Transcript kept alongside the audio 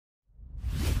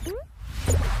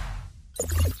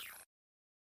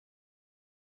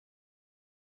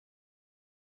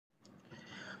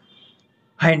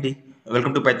Hi అండి.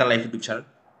 Welcome to Python life YouTube channel.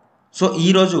 So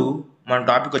ఈరోజు మన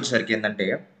టాపిక్ వచ్చేసరికి ఏంటంటే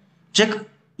check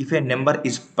if A number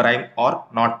is prime are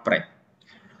not prime.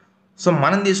 So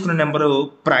మనం తీసుకున్న నెంబరు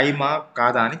ప్రైమా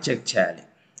కాదా అని చెక్ చేయాలి.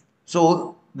 సో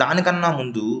దానికన్నా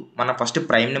ముందు మనం ఫస్ట్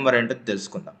ప్రైమ్ నెంబర్ ఏంటో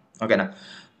తెలుసుకుందాం. ఓకేనా?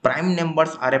 Prime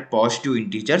numbers are A positive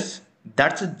integers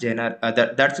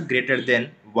that's greater than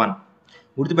 1.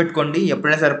 గుర్తుపెట్టుకోండి,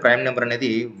 ఎప్పుడైనా సరే ప్రైమ్ నెంబర్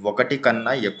అనేది ఒకటి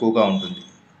కన్నా ఎక్కువగా ఉంటుంది.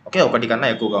 ఓకే, ఒకటి కన్నా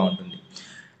ఎక్కువగా ఉంటుంది.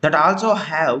 That also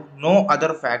have no other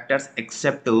factors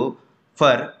except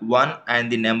for 1 and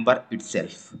the number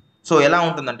itself. So ఎలా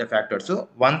ఉంటుందంటే ఫ్యాక్టర్స్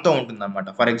 1తో ఉంటుందన్నమాట.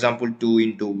 ఫర్ ఎగ్జాంపుల్ 2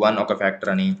 ఇంటూ 1 ఒక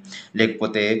ఫ్యాక్టర్ అని,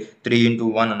 లేకపోతే 3 ఇంటూ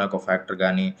 1 అని ఒక ఫ్యాక్టర్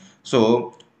కానీ. సో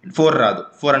 4 రాదు,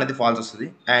 4 అనేది ఫాల్స్ వస్తుంది.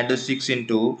 అండ్ 6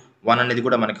 ఇంటూ 1 అనేది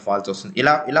కూడా మనకి ఫాల్స్ వస్తుంది.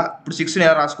 ఇలా ఇలా ఇప్పుడు 6ని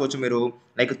ఎలా రాసుకోవచ్చు మీరు?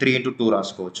 లైక్ 3 ఇంటూ 2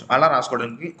 రాసుకోవచ్చు. అలా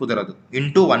రాసుకోవడానికి కుదరదు,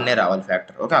 ఇంటూ 1 రావాలి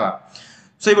ఫ్యాక్టర్. ఓకే, అలా.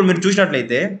 సో ఇప్పుడు మీరు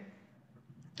చూసినట్లయితే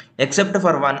except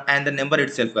for 1 and the number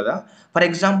itself కదా. For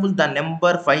example the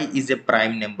number 5 is a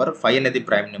prime number. 5 అనేది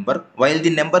prime number while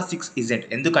the number 6 isn't.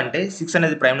 ఎందుకంటే 6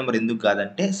 అనేది ప్రైమ్ నెంబర్ ఎందుకు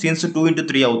కాదంటే సిన్స్ 2 ఇంటూ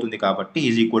 3 అవుతుంది కాబట్టి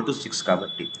ఈజ్ ఈక్వల్ టు 6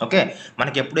 కాబట్టి. ఓకే,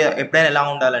 మనకి ఎప్పుడైనా ఎలా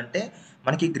ఉండాలంటే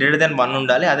మనకి గ్రేటర్ దెన్ 1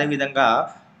 ఉండాలి. అదేవిధంగా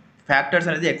ఫ్యాక్టర్స్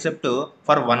అనేది ఎక్సెప్ట్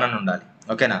ఫర్ 1 అని ఉండాలి.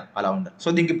 ఓకేనా? అలా ఉండాలి. సో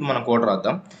దీనికి ఇప్పుడు మనం కోడ్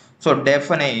రాద్దాం. సో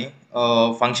డెఫ్ అనే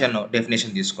ఫంక్షన్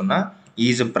డెఫినేషన్ తీసుకున్నా.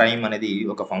 ఈజ్ ప్రైమ్ అనేది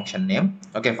ఒక function name.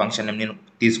 Okay, function name నేను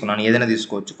తీసుకున్నాను, ఏదైనా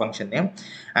తీసుకోవచ్చు ఫంక్షన్ నేమ్.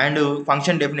 అండ్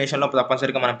ఫంక్షన్ డెఫినేషన్లో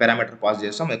తప్పనిసరిగా మనం పారామీటర్ పాస్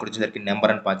చేస్తాం. ఇక్కడ వచ్చేసరికి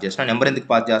నెంబర్ అని పాస్ చేస్తాం. నెంబర్ ఎందుకు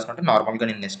పాస్ చేస్తాం అంటే నార్మల్గా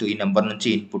నేను నెక్స్ట్ ఈ నెంబర్ నుంచి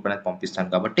ఇన్పుట్ అనేది పంపిస్తాను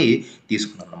కాబట్టి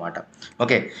తీసుకున్నాను అనమాట.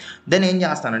 ఓకే, దెన్ ఏం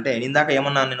చేస్తానంటే ఇందాక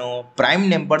ఏమన్నా నేను prime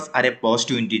numbers are A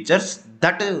positive integers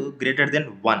that greater than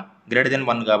 1. Greater than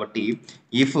 1 కాబట్టి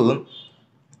ఇఫ్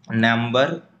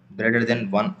నెంబర్ గ్రేటర్ దెన్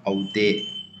 1 అవుతే,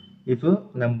 ఇఫ్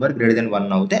నెంబర్ గ్రేటర్ దెన్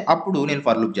 1 అవుతే అప్పుడు నేను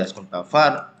ఫర్ లూప్ చేసుకుంటా.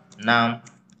 ఫర్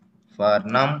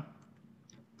నమ్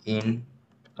ఇన్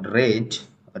రేంజ్.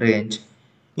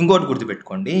 ఇంకోటి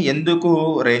గుర్తుపెట్టుకోండి, ఎందుకు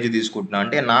రేంజ్ తీసుకుంటున్నా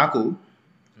అంటే నాకు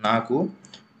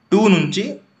 2 నుంచి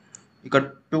ఇక్కడ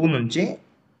 2 నుంచి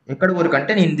ఎక్కడి వరకు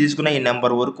అంటే నేను తీసుకున్న ఈ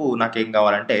నెంబర్ వరకు నాకేం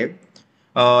కావాలంటే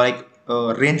లైక్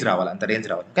రేంజ్ రావాలి, అంత రేంజ్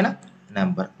రావాలి. ఓకేనా?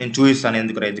 నెంబర్ నేను చూపిస్తాను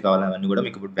ఎందుకు రేంజ్ కావాలి అవన్నీ కూడా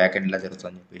మీకు ఇప్పుడు బ్యాక్ ఎండ్ ఇలా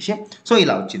జరుగుతుందని చెప్పేసి. సో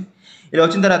ఇలా వచ్చింది. ఇలా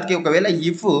వచ్చిన తర్వాతకి ఒకవేళ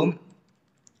ఇఫ్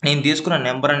నేను తీసుకున్న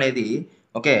నెంబర్ అనేది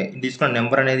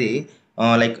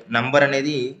లైక్ నెంబర్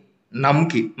అనేది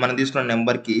నమ్కి మనం తీసుకున్న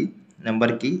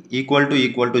నెంబర్కి ఈక్వల్ టు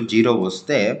 0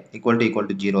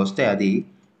 వస్తే అది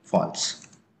ఫాల్స్.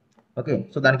 ఓకే,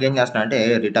 సో దానికి ఏం చేస్తున్నా అంటే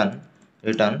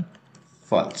రిటర్న్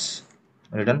ఫాల్స్.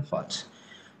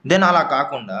 దెన్ అలా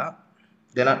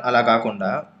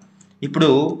కాకుండా ఇప్పుడు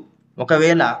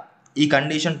ఒకవేళ ఈ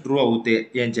కండిషన్ ట్రూ అవుతే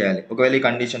ఏం చేయాలి? ఒకవేళ ఈ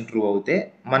కండిషన్ ట్రూ అవుతే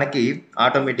మనకి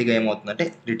ఆటోమేటిక్గా ఏమవుతుందంటే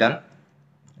రిటర్న్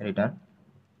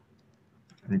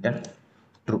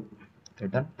ట్రూ.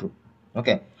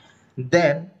 ఓకే,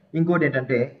 దెన్ ఇంకోటి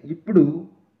ఏంటంటే ఇప్పుడు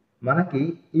మనకి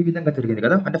ఈ విధంగా జరిగింది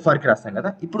కదా, అంటే ఫర్కి రాస్తాం కదా.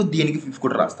 ఇప్పుడు దీనికి 5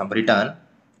 కూడా రాస్తాం.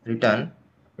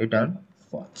 Return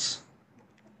falls.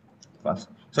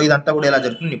 సో ఇదంతా కూడా ఎలా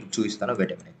జరుగుతుంది ఇప్పుడు చూపిస్తాను.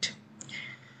 Wait a minute.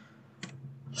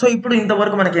 సో ఇప్పుడు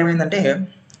ఇంతవరకు మనకి ఏమైందంటే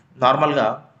నార్మల్గా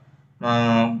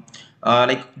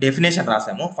లైక్ డెఫినేషన్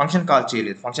రాసాము, ఫంక్షన్ కాల్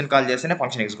చేయలేదు. ఫంక్షన్ కాల్ చేస్తేనే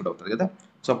ఫంక్షన్ ఎగ్జిక్యూట్ అవుతుంది కదా.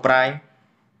 సో ప్రైమ్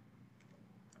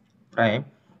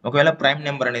ఒకవేళ ప్రైమ్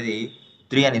నెంబర్ అనేది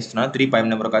 3 అని ఇస్తున్నాను, 3 ప్రైమ్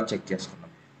నెంబర్ కాదు చెక్ చేసుకున్నాం.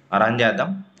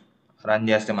 రన్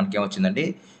చేస్తే మనకి ఏమొచ్చిందండి?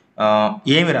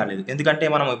 ఏమి రాలేదు. ఎందుకంటే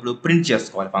మనం ఇప్పుడు ప్రింట్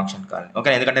చేసుకోవాలి ఫంక్షన్ కాల్. ఓకే,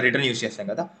 ఎందుకంటే రిటర్న్ యూస్ చేస్తాం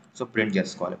కదా. సో ప్రింట్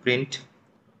చేసుకోవాలి. ప్రింట్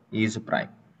ఈజ్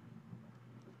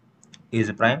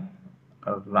ప్రైమ్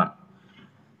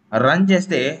రన్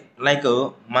చేస్తే లైక్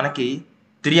మనకి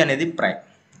 3 అనేది ప్రైమ్,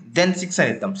 దెన్ 6 అని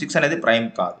ఇద్దాం. 6 అనేది ప్రైమ్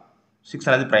కాదు.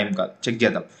 చెక్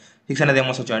చేద్దాం. 6 అనేది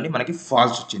ఏమొస్తుంది చూడండి, మనకి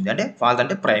ఫాల్స్ వచ్చింది. అంటే ఫాల్స్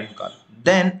అంటే ప్రైమ్ కాదు.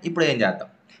 దెన్ ఇప్పుడు ఏం చేద్దాం?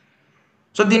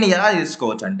 సో దీన్ని ఎలా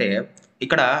తీసుకోవచ్చు అంటే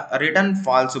ఇక్కడ రిటర్న్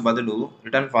ఫాల్స్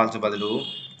బదులు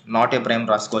నాట్ ఏ ప్రైమ్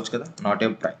రాసుకోవచ్చు కదా. Not a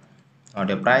prime.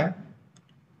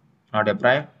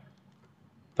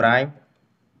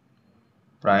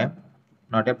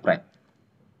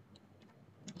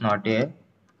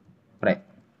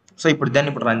 సో ఇప్పుడు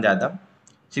రన్ చేద్దాం.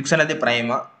 6 అనేది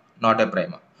prima not a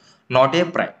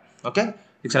prime. Okay,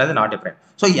 6 అనేది నాట్ ఏ ప్రైమ్.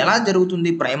 సో ఎలా జరుగుతుంది?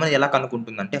 ప్రైమ్ అనేది ఎలా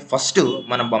కనుక్కుంటుందంటే ఫస్ట్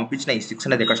మనం పంపించిన ఈ 6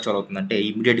 అనేది ఎక్కడ స్టోర్ అవుతుందంటే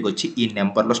ఇమీడియట్గా వచ్చి ఈ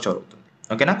నెంబర్లో స్టోర్ అవుతుంది.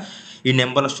 ఓకేనా? ఈ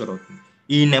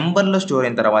నెంబర్లో స్టోర్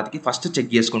అయిన తర్వాతకి ఫస్ట్ చెక్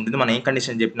చేసుకుంటుంది. మనం ఏం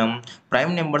కండిషన్ చెప్పినాం?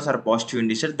 Prime numbers are positive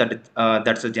integer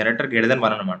that's generator greater than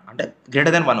 1 అనమాట. అంటే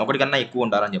గ్రేటర్ దెన్ 1 ఒకటి కన్నా ఎక్కువ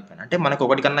ఉండాలని చెప్పాను. అంటే మనకు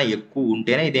ఒకటి కన్నా ఎక్కువ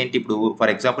ఉంటేనే ఇదేంటి, ఇప్పుడు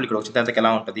ఫర్ ఎగ్జాంపుల్ ఇక్కడ వచ్చిన తర్వాత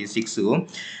ఎలా ఉంటుంది? 6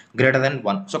 greater than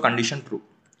 1. So condition true.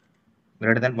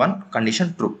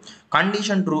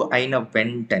 Condition true అయిన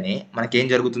వెంటనే మనకేం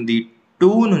జరుగుతుంది?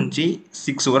 2 నుంచి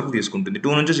 6 వరకు తీసుకుంటుంది.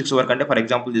 2 నుంచి 6 వరకు అంటే ఫర్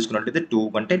ఎగ్జాంపుల్ తీసుకున్నట్లయితే 2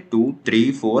 అంటే 2, 3,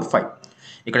 4, 5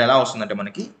 ఇక్కడ ఎలా వస్తుందంటే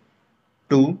మనకి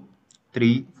 2,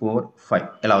 3, 4, 5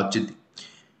 ఇలా వచ్చింది.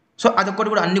 సో అదొక్కటి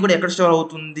కూడా అన్ని కూడా ఎక్కడ స్టోర్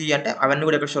అవుతుంది అంటే అవన్నీ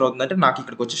కూడా ఎక్కడ స్టోర్ అవుతుంది అంటే నాకు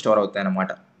ఇక్కడికి వచ్చి స్టోర్ అవుతాయి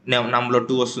అనమాట. నెంబర్లో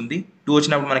 2 వస్తుంది. 2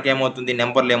 వచ్చినప్పుడు మనకి ఏమవుతుంది,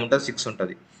 నెంబర్లో ఏముంటుంది 6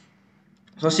 ఉంటుంది.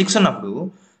 సో 6 ఉన్నప్పుడు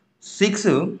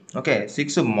 6 ఓకే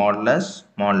 6 మాడ్యులస్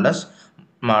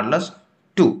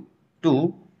 2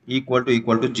 ఈక్వల్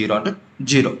టు 0 అంటే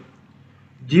 0.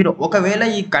 ఒకవేళ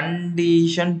ఈ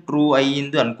కండిషన్ ట్రూ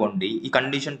అయ్యింది అనుకోండి,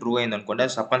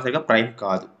 అది తప్పనిసరిగా ప్రైమ్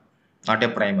కాదు, నాట్ ఏ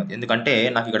ప్రైమ్ అది. ఎందుకంటే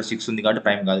నాకు ఇక్కడ 6 ఉంది కాబట్టి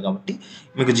ప్రైమ్ కాదు, కాబట్టి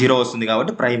మీకు 0 వస్తుంది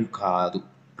కాబట్టి ప్రైమ్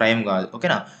కాదు.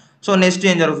 ఓకేనా. సో నెక్స్ట్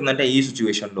ఏం జరుగుతుందంటే ఈ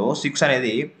సిచ్యువేషన్లో 6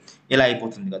 అనేది ఇలా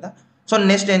అయిపోతుంది కదా. సో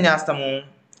నెక్స్ట్ ఏం చేస్తాము,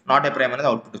 నాట్ ఏ ప్రైమ్ అనేది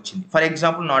అవుట్పుట్ వచ్చింది. ఫర్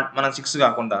ఎగ్జాంపుల్ మనం 6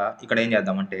 కాకుండా ఇక్కడ ఏం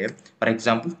చేద్దామంటే ఫర్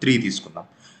ఎగ్జాంపుల్ 3 తీసుకుందాం.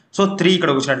 సో 3 ఇక్కడ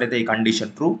వచ్చినట్లయితే ఈ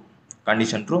కండిషన్ ట్రూ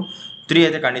 3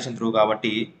 అయితే కండిషన్ ట్రూ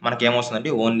కాబట్టి మనకి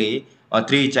ఏమొస్తుందంటే ఓన్లీ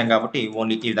 3 ఇచ్చాం కాబట్టి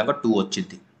ఓన్లీ ఈ విధంగా 2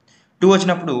 వచ్చింది. 2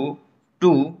 వచ్చినప్పుడు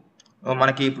 2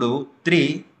 మనకి ఇప్పుడు 3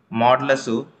 మాడ్యులస్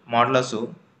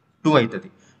 2 అవుతుంది.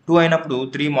 2 అయినప్పుడు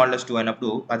 3 మాడ్యులస్ 2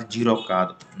 అయినప్పుడు అది 0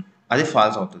 కాదు, అది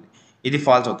ఫాల్స్ అవుతుంది. ఇది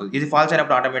ఫాల్స్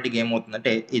అయినప్పుడు ఆటోమేటిక్గా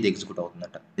ఏమవుతుందంటే ఇది ఎగ్జిక్యూట్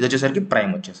అవుతుందంట. ఇది వచ్చేసరికి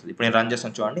ప్రైమ్ వచ్చేస్తుంది. ఇప్పుడు నేను రన్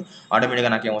చేస్తాను చూడండి,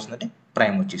 ఆటోమేటిక్గా నాకు ఏమొస్తుందంటే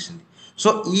ప్రైమ్ వచ్చేసింది. సో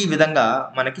ఈ విధంగా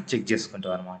మనకి చెక్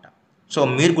చేసుకుంటాం అనమాట. సో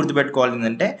మీరు గుర్తుపెట్టుకోవాలి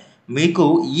ఏంటంటే మీకు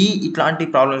ఇట్లాంటి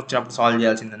ప్రాబ్లమ్స్ వచ్చినప్పుడు సాల్వ్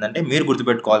చేయాల్సింది ఏంటంటే మీరు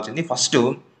గుర్తుపెట్టుకోవాల్సింది ఫస్ట్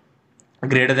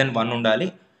గ్రేటర్ దెన్ 1 ఉండాలి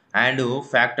అండ్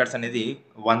ఫ్యాక్టర్స్ అనేది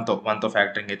 1తో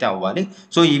ఫ్యాక్టరింగ్ అయితే అవ్వాలి.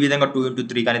 సో ఈ విధంగా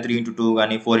 2x3 కానీ 3x2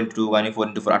 కానీ 4x2 కానీ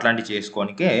 4x4 అట్లాంటివి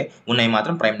చేసుకోనికే ఉన్నాయి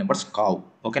మాత్రం ప్రైమ్ నెంబర్స్ కావు.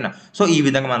 ఓకేనా. సో ఈ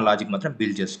విధంగా మన లాజిక్ మాత్రం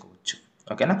బిల్డ్ చేసుకోవచ్చు.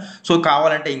 ఓకేనా. సో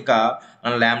కావాలంటే ఇంకా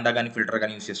మనం ల్యాండా కానీ ఫిల్టర్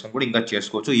కానీ యూస్ చేసుకొని కూడా ఇంకా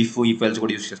చేసుకోవచ్చు. ఇఫ్ ఎల్స్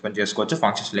కూడా యూస్ చేసుకొని చేసుకోవచ్చు,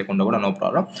 ఫంక్షన్స్ లేకుండా కూడా నో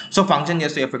ప్రాబ్లం. సో ఫంక్షన్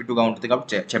చేస్తే ఎఫెక్టివ్గా ఉంటుంది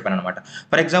కాబట్టి చెప్పాను అనమాట.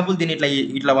 ఫర్ ఎగ్జాంపుల్ దీన్ని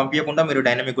ఇట్లా పంపించకుండా మీరు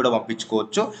డైనమిక్ కూడా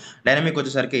పంపించుకోవచ్చు. డైనమిక్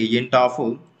వచ్చేసరికి ఇంట్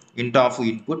of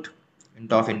input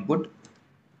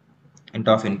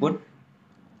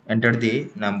enter the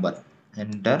number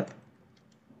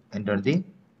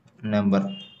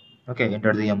okay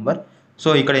enter the number. So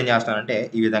ఇక్కడ ఏం చేస్తానంటే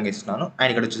ఈ విధంగా ఇస్తున్నాను అండ్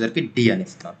ఇక్కడ వచ్చేసరికి డి అని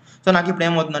ఇస్తున్నాను. సో నాకు ఇప్పుడు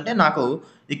ఏమవుతుందంటే నాకు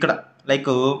ఇక్కడ లైక్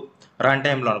రన్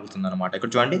టైంలో అడుగుతుంది అనమాట. ఇక్కడ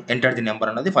చూడండి ఎంటర్ ది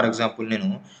నెంబర్ అన్నది ఫర్ ఎగ్జాంపుల్ నేను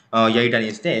 8 అని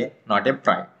ఇస్తే నాట్ ఏ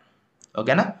ప్రైమ్.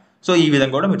 ఓకేనా. సో ఈ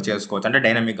విధంగా కూడా మీరు చేసుకోవచ్చు, అంటే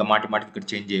డైనమిక్గా మాటికి ఇక్కడ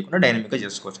చేంజ్ చేయకుండా డైనమిక్గా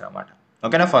చేసుకోవచ్చు అనమాట.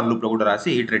 ఓకేనా. ఫర్ లూప్లో కూడా రాసి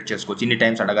ఇటరేట్ చేసుకోవచ్చు, ఇన్ని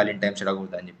టైమ్స్ అడగాలి ఇన్ని టైమ్స్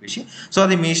అడగకూడదు అని చెప్పేసి. సో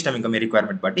అది మీ ఇష్టం, ఇంకా మీ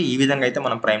రిక్వైర్మెంట్ బట్టి ఈ విధంగా అయితే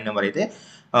మనం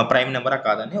ప్రైమ్ నెంబరా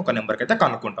కాదని ఒక నెంబర్కి అయితే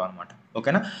కనుక్కుంటాం అనమాట.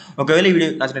 ఓకేనా. ఒకవేళ ఈ వీడియో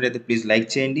నచ్చినట్లయితే ప్లీజ్ లైక్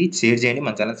చేయండి, షేర్ చేయండి,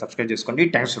 మన ఛానల్ సబ్స్క్రైబ్ చేసుకోండి.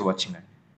 థ్యాంక్స్ ఫర్ వాచింగ్ అండి.